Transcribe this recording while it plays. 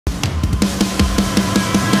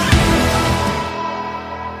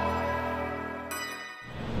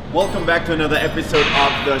Welcome back to another episode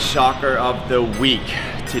of the Shocker of the Week.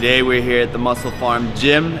 Today we're here at the Muscle Farm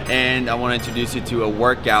Gym and I want to introduce you to a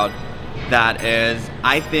workout that is,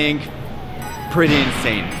 I think, pretty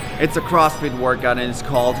insane. It's a CrossFit workout and it's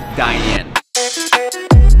called Diane.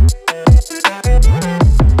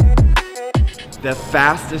 The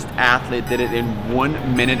fastest athlete did it in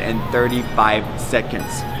 1 minute and 35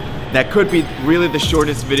 seconds. That could be really the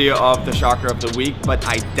shortest video of the Shocker of the Week, but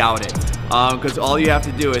I doubt it. Because all you have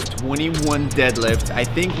to do is 21 deadlifts, I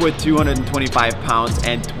think with 225 pounds,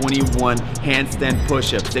 and 21 handstand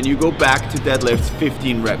push-ups. Then you go back to deadlifts,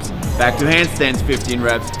 15 reps. Back to handstands, 15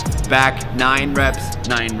 reps. Back 9 reps,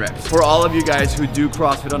 9 reps. For all of you guys who do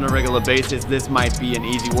CrossFit on a regular basis, this might be an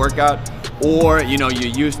easy workout. Or, you know,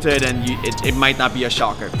 you're used to it and it might not be a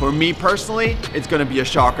shocker. For me personally, it's gonna be a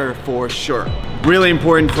shocker for sure. Really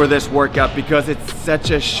important for this workout because it's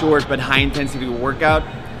such a short but high intensity workout.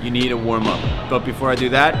 You need a warm up. But before I do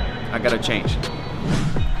that, I gotta change.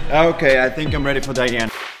 Okay, I think I'm ready for Diane.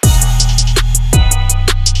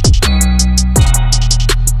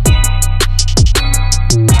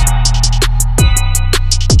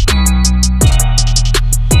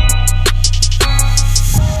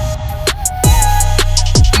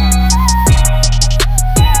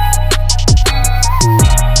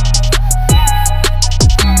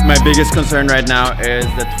 My biggest concern right now is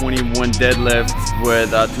the 21 deadlifts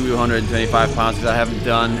with 225 pounds because I haven't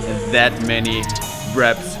done that many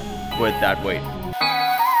reps with that weight.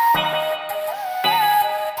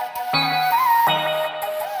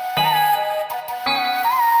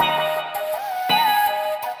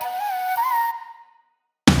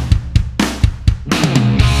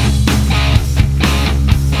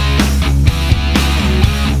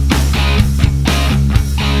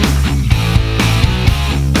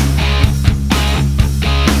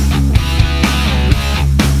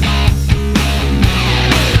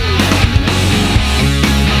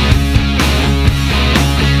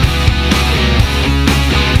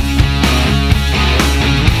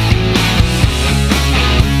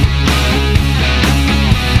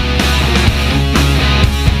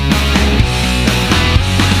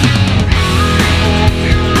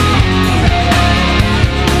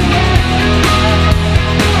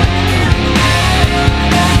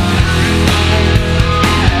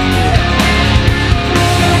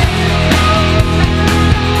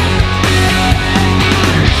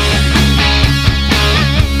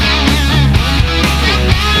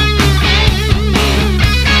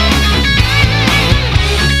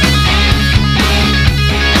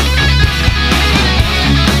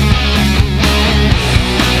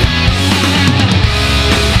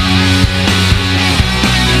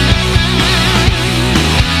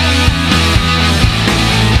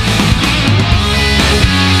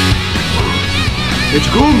 Let's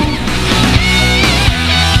go!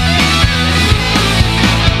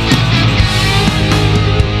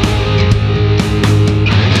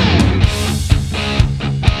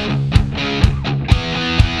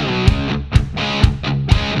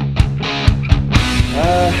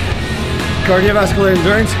 Cardiovascular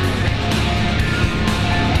endurance.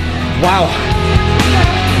 Wow.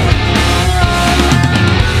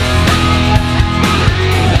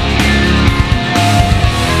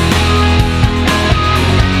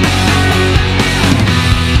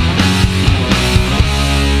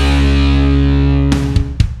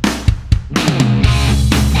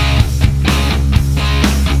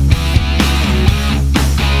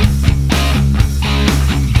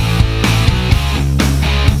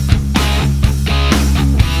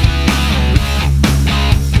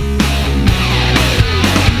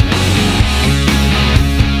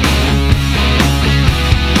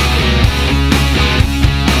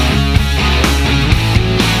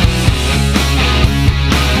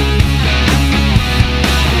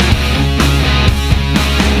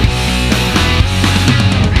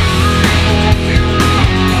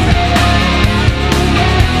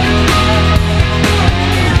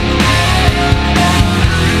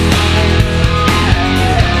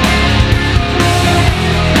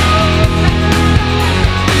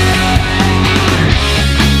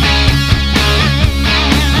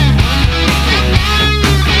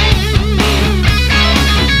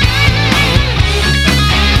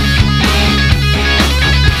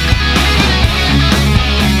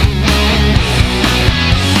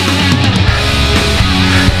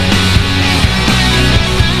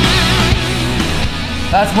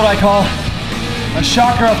 That's what I call a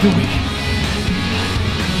shocker of the week.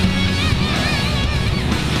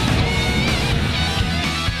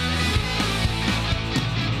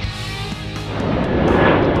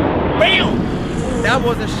 Bam! That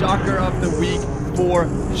was a shocker of the week for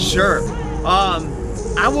sure.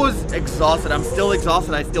 I was exhausted. I'm still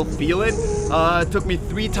exhausted. I still feel it. It took me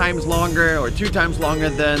 3 times longer or 2 times longer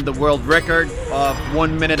than the world record of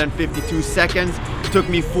 1 minute and 52 seconds. It took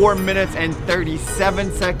me 4 minutes and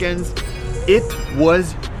 37 seconds. It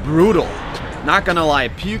was brutal. Not gonna lie,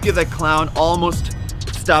 Pukey the Clown almost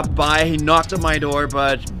stopped by. He knocked on my door,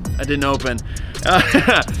 but I didn't open.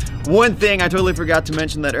 One thing I totally forgot to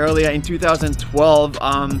mention that earlier, in 2012,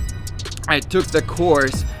 I took the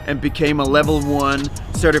course and became a level 1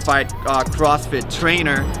 certified CrossFit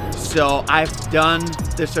trainer. So I've done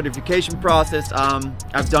the certification process.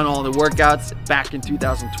 I've done all the workouts back in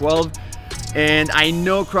 2012. And I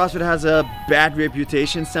know CrossFit has a bad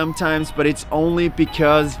reputation sometimes, but it's only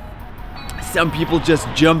because some people just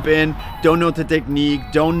jump in, don't know the technique,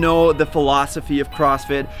 don't know the philosophy of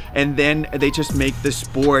CrossFit, and then they just make the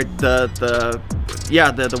sport, the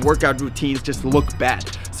workout routines just look bad.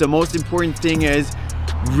 So most important thing is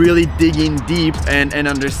really dig in deep and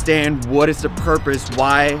understand what is the purpose,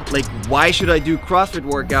 why should I do CrossFit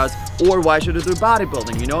workouts, or why should I do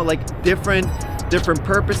bodybuilding, you know, like different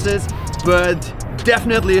purposes. But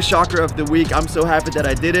definitely a shocker of the week. I'm so happy that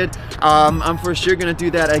I did it. I'm for sure gonna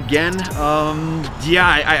do that again. Yeah,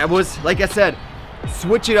 I was, like I said,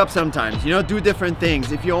 switch it up sometimes, you know, do different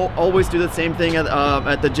things. If you always do the same thing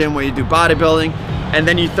at the gym where you do bodybuilding, and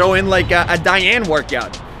then you throw in like a Diane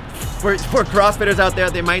workout. For CrossFitters out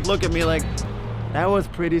there, they might look at me like, that was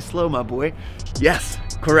pretty slow, my boy. Yes,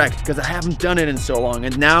 correct, because I haven't done it in so long,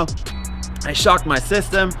 and now I shocked my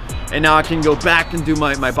system, and now I can go back and do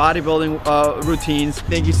my bodybuilding routines.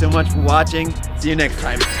 Thank you so much for watching. See you next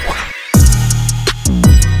time.